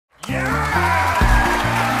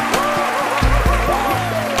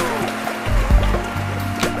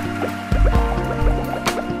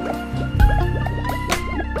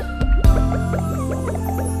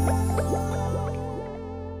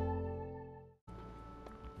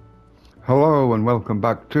Hello and welcome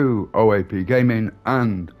back to OAP-Gaming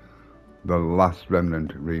and the last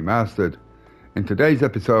Remnant Remastered. In today's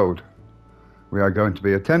episode, we are going to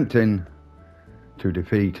be attempting to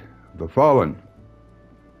defeat the Fallen.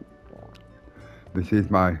 This is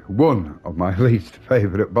one of my least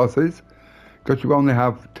favourite bosses, because you only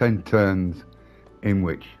have 10 turns in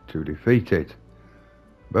which to defeat it.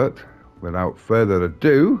 But without further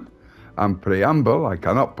ado and preamble, I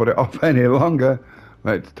cannot put it off any longer.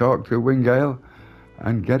 Let's talk to Wingale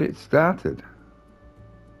and get it started.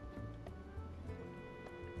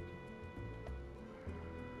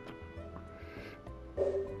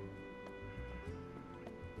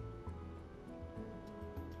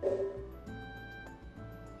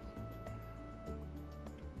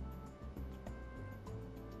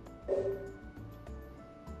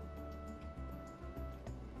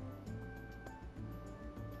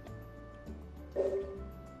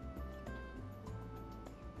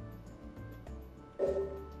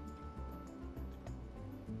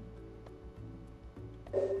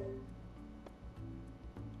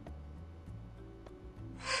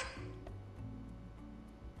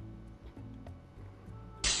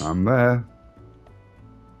 I'm there.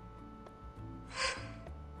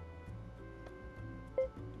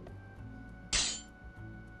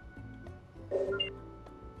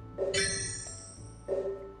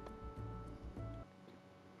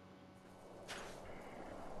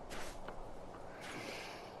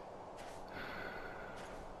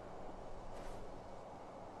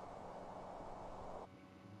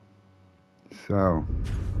 So,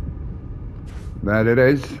 there it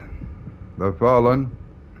is, the Fallen.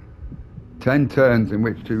 10 turns in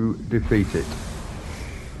which to defeat it.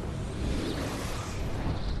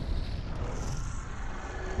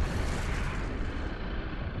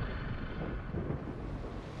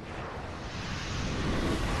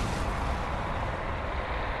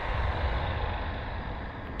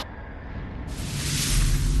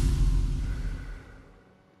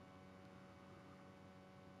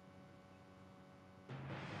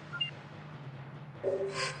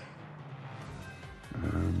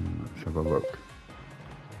 Let's have a look.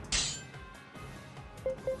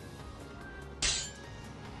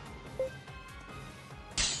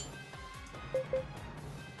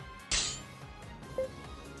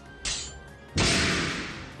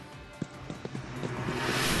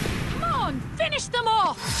 Come on, finish them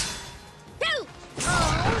off! Go!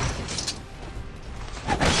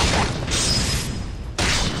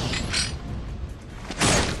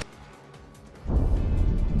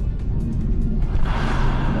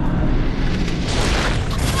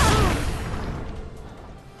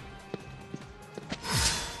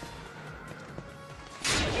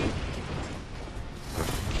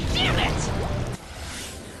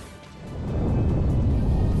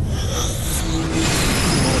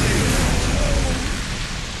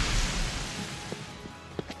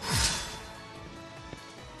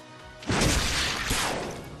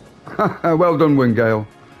 Well done, Wingale.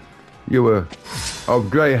 You were of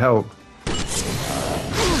great help.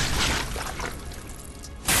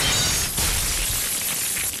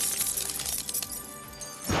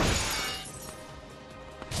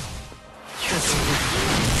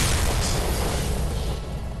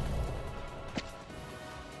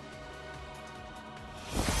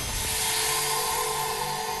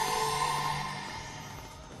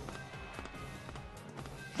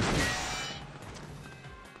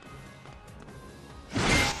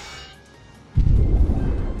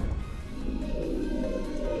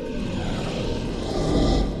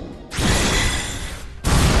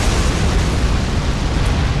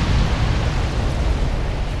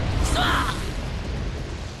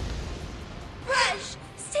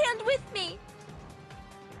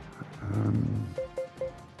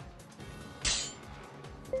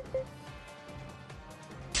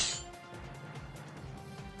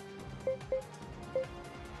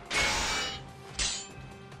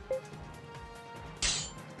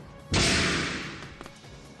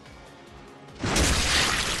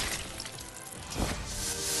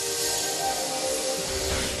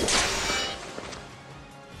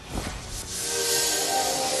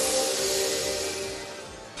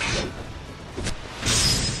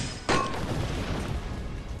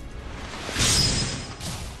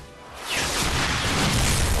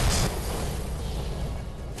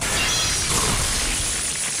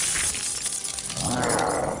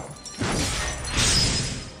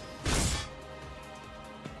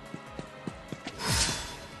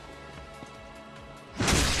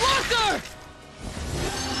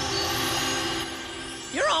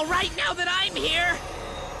 fight now that I'm here?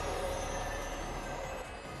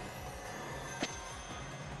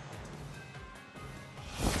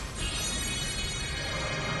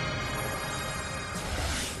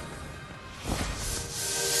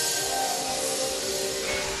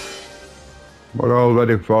 We're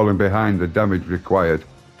already falling behind the damage required.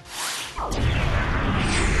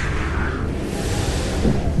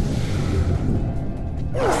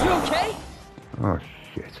 You okay? Oh,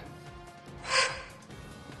 shit.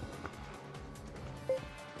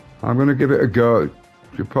 I'm going to give it a go.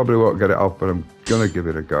 You probably won't get it off, but I'm going to give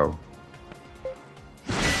it a go.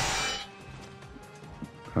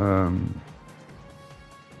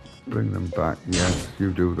 Bring them back. Yes,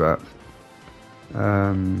 you do that.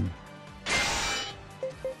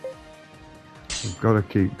 We've got to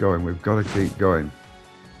keep going. We've got to keep going.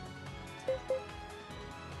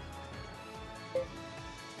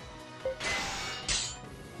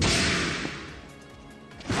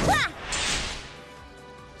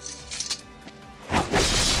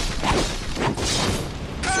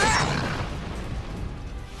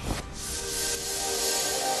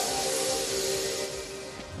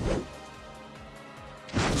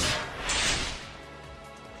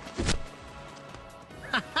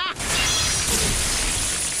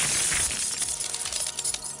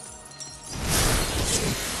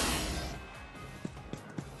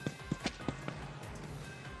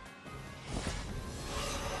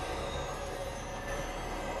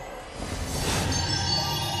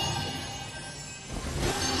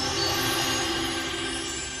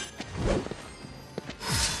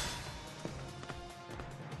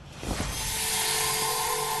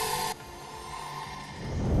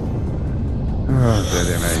 Oh,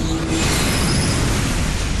 dear me.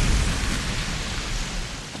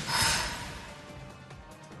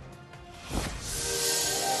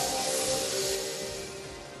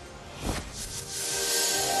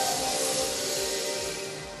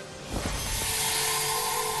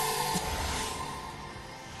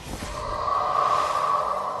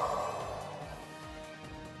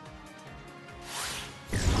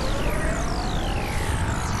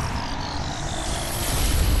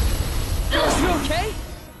 You okay?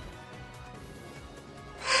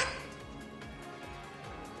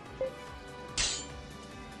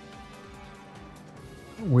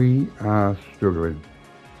 We are struggling.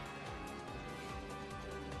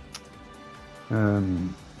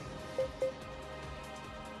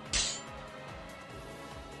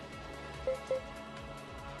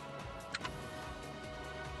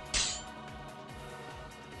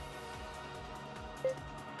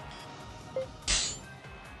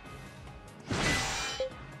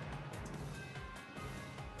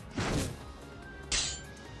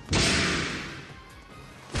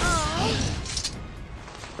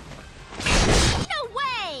 No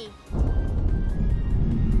way!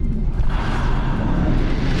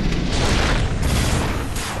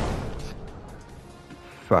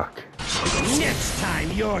 Fuck. Next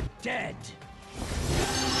time you're dead.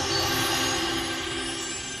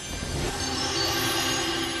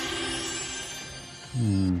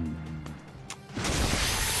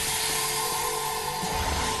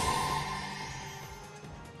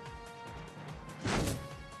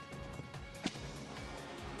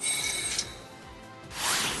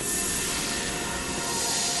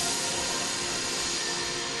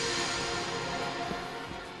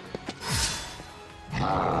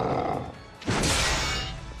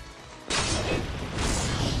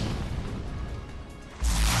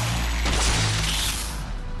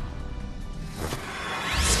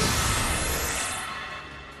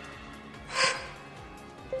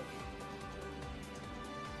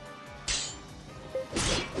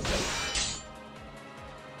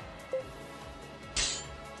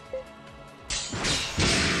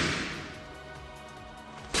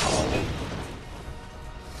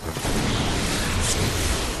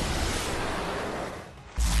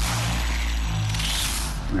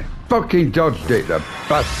 Fucking dodged it, the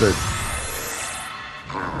bastard.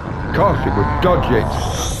 Of course it would dodge it.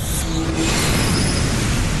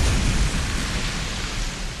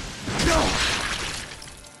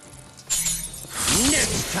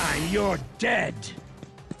 Next time you're dead.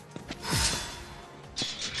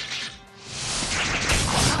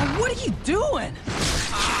 What are you doing?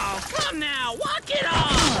 Oh, come now, walk it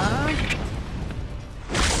off!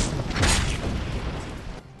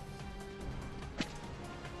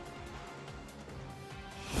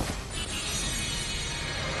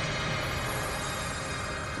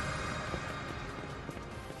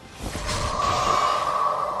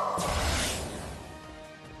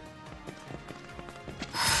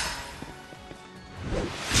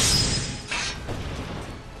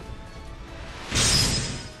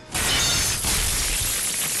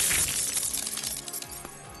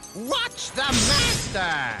 Unleash the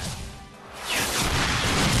master!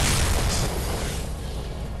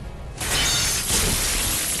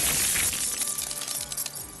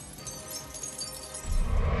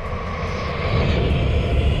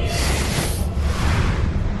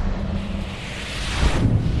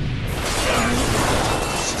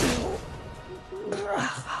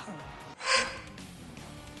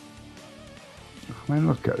 I mean,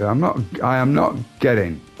 look at that. I am not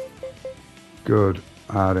getting good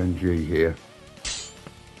RNG here.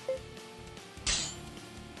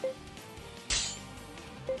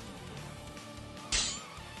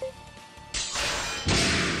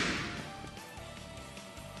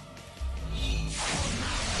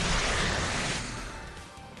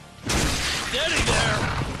 Steady there!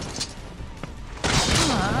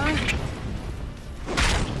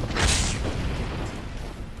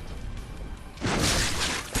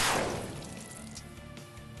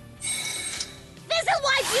 This'll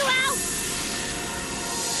wipe you out!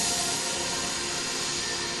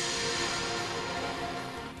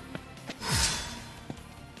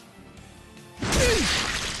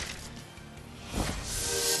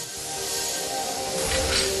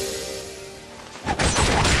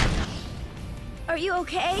 Are you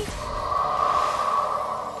okay?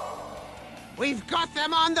 We've got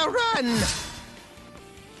them on the run!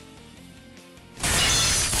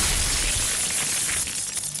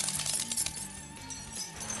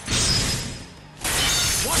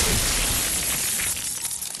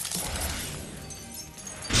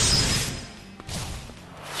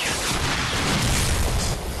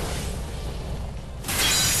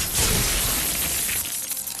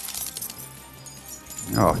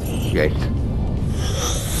 Oh, shit.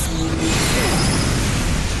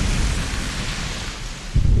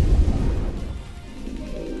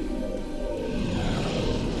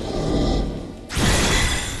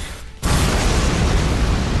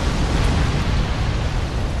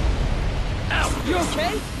 Ow, you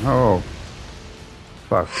okay? Oh,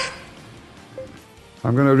 fuck.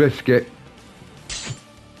 I'm gonna risk it.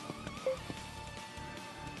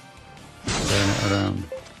 Turn it around.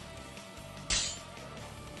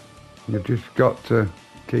 You've just got to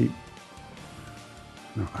keep...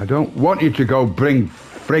 No, I don't want you to go bring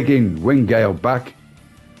frigging Wingale back.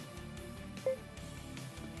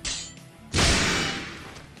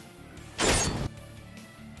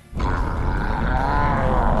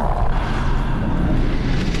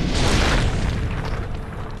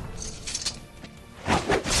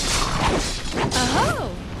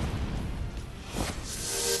 Oh!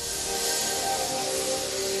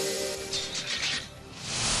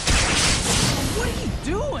 What are you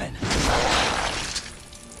doing?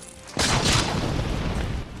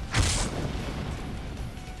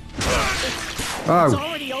 Oh,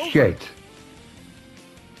 already over. shit.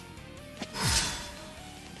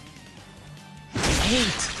 Hate.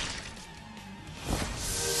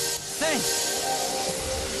 Thanks.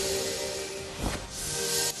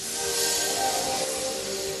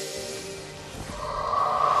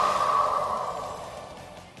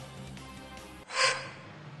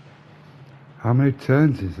 How many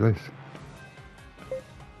turns is this?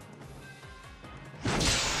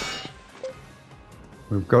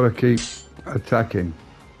 We've got to keep attacking.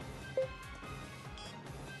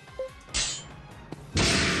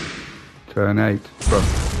 Turn 8.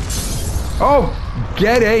 Oh!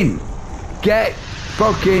 Get in! Get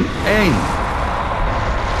fucking in!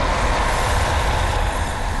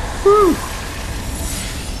 Woo!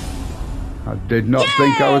 I did not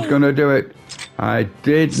think I was going to do it. I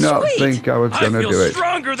did not Sweet. think I was going to I feel do it.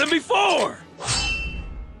 stronger than before.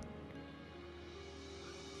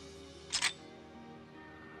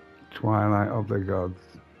 Twilight of the Gods.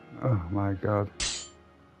 Oh my God.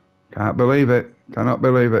 Can't believe it. Cannot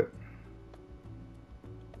believe it.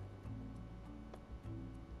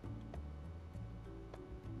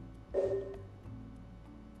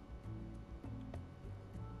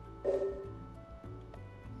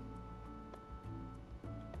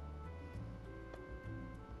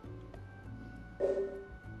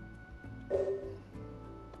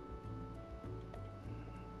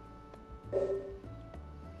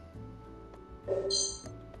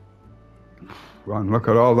 Run, look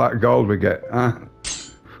at all that gold we get. Huh?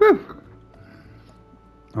 Whew.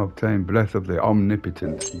 Obtain Breath of the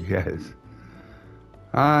Omnipotent, yes.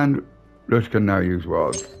 And Rush can now use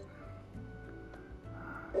wards.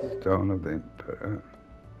 Stone of the Emperor.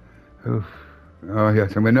 Oof. Oh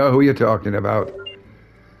yes, and we know who you're talking about.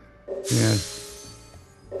 Yes.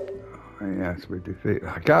 Oh, yes, we defeat.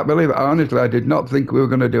 I can't believe it. Honestly, I did not think we were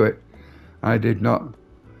going to do it. I did not.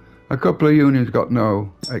 A couple of unions got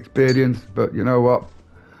no experience, but you know what?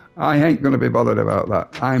 I ain't going to be bothered about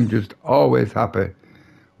that. I'm just always happy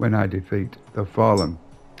when I defeat the Fallen.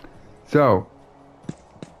 So,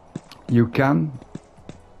 you can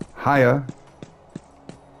hire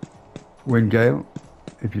Wingale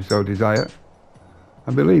if you so desire.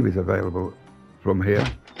 I believe it's available from here.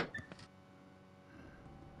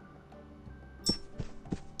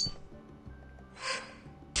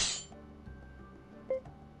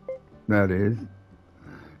 That is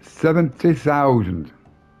 70,000.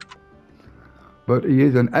 But he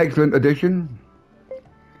is an excellent addition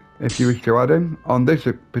if you wish to add him. On this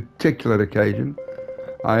particular occasion,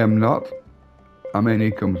 I am not. I mean,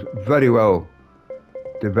 he comes very well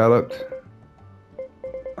developed.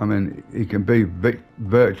 I mean, he can be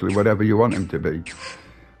virtually whatever you want him to be.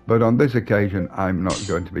 But on this occasion, I'm not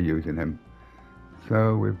going to be using him.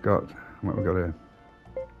 So we've got, what we've got here.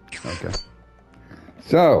 Okay.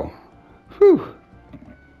 So, whew,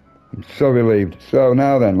 I'm so relieved. So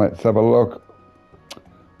now then, let's have a look.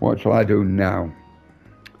 What shall I do now?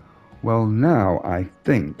 Well, now I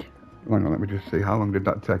think, hang on, let me just see, how long did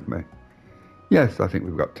that take me? Yes, I think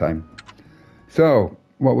we've got time. So,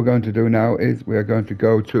 what we're going to do now is we are going to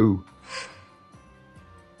go to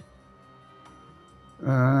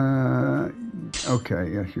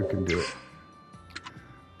okay, yes, you can do it.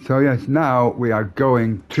 So yes, now we are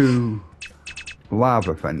going to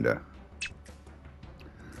Lava Fender,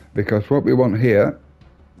 because what we want here,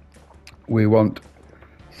 we want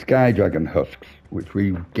Sky Dragon husks, which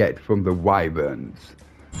we get from the wyverns.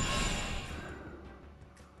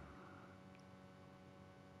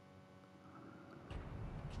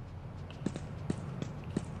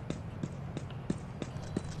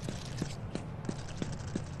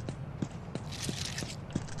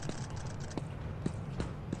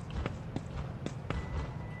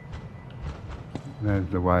 There's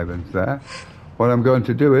the wyverns there. What I'm going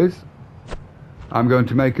to do is, I'm going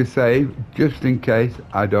to make a save just in case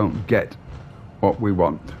I don't get what we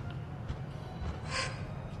want.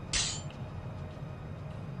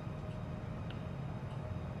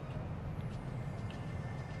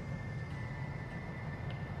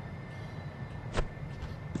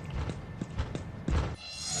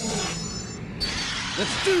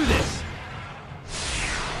 Let's do this!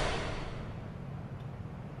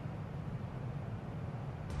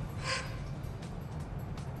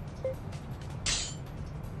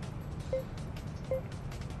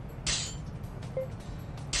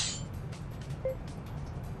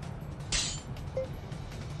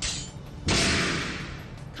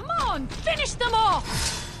 Finish them off!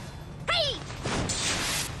 Hey!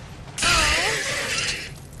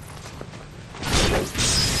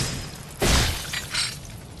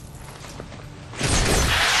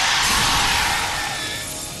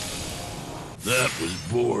 That was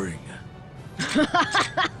boring.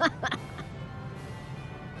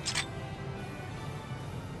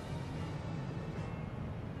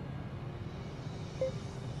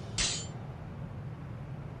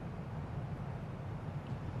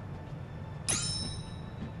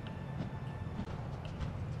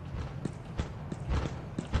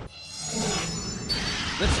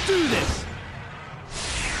 Let's do this!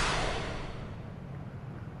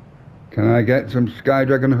 Can I get some Sky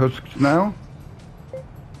Dragon husks now?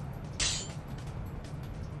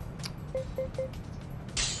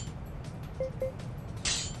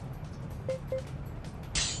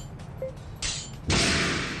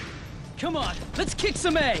 Come on, let's kick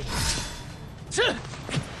some A!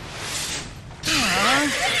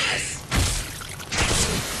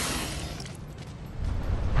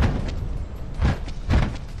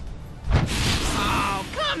 Oh,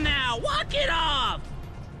 come now, walk it off!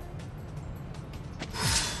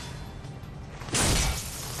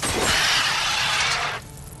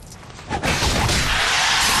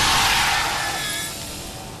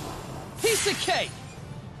 Piece of cake!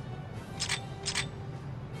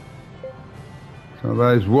 So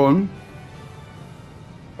there's one.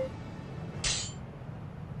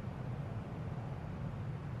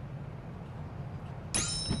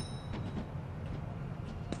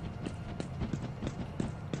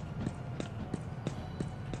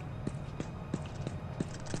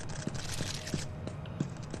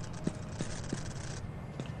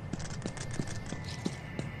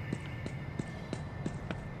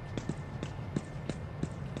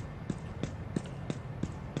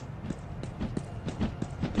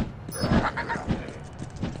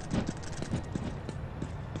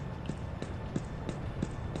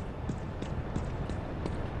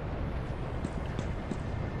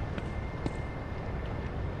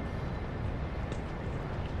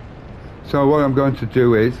 So what I'm going to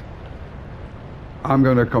do is, I'm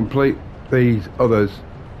going to complete these others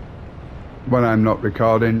when I'm not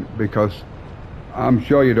recording, because I'm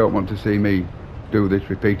sure you don't want to see me do this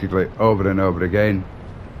repeatedly over and over again.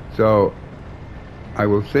 So I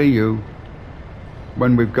will see you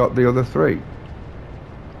when we've got the other 3.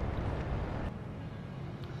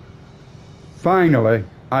 Finally,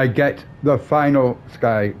 I get the final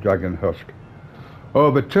Sky Dragon Husk.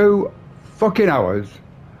 Over 2 fucking hours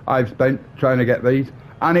I've spent trying to get these,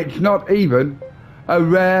 and it's not even a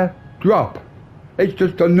rare drop. It's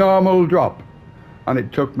just a normal drop. And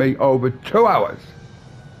it took me over 2 hours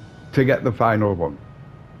to get the final one.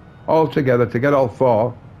 Altogether, to get all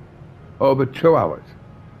 4, over 2 hours.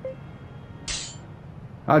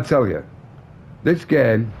 I tell you, this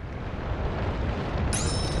game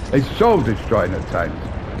is soul destroying at times.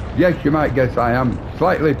 Yes, you might guess I am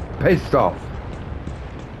slightly pissed off.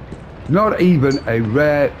 Not even a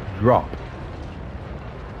rare drop.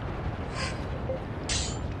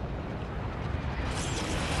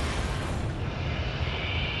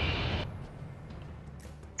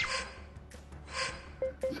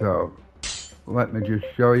 So, let me just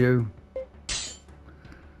show you.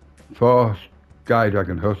 4 Sky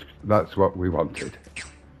Dragon Husks, that's what we wanted.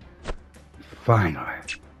 Finally.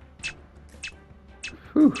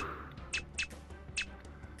 Whew.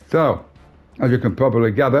 So, as you can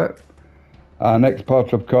probably gather, our next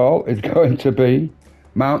port of call is going to be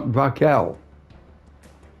Mount Vakel.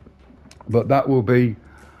 But that will be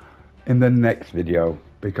in the next video,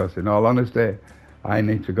 because in all honesty, I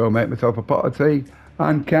need to go make myself a pot of tea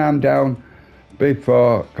and calm down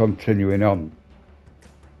before continuing on.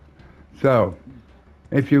 So,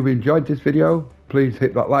 if you've enjoyed this video, please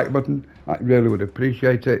hit that like button. I really would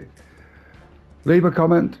appreciate it. Leave a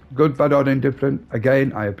comment, good, bad or indifferent.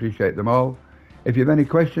 Again, I appreciate them all. If you have any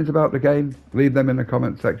questions about the game, leave them in the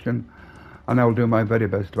comment section and I'll do my very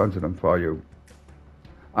best to answer them for you.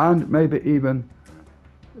 And maybe even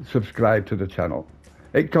subscribe to the channel.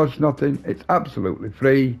 It costs nothing, it's absolutely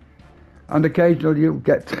free, and occasionally you'll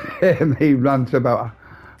get to hear me rant about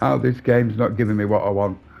how this game's not giving me what I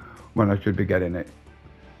want when I should be getting it.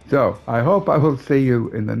 So, I hope I will see you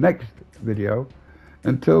in the next video.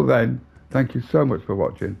 Until then, thank you so much for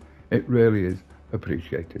watching. It really is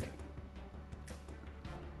appreciated.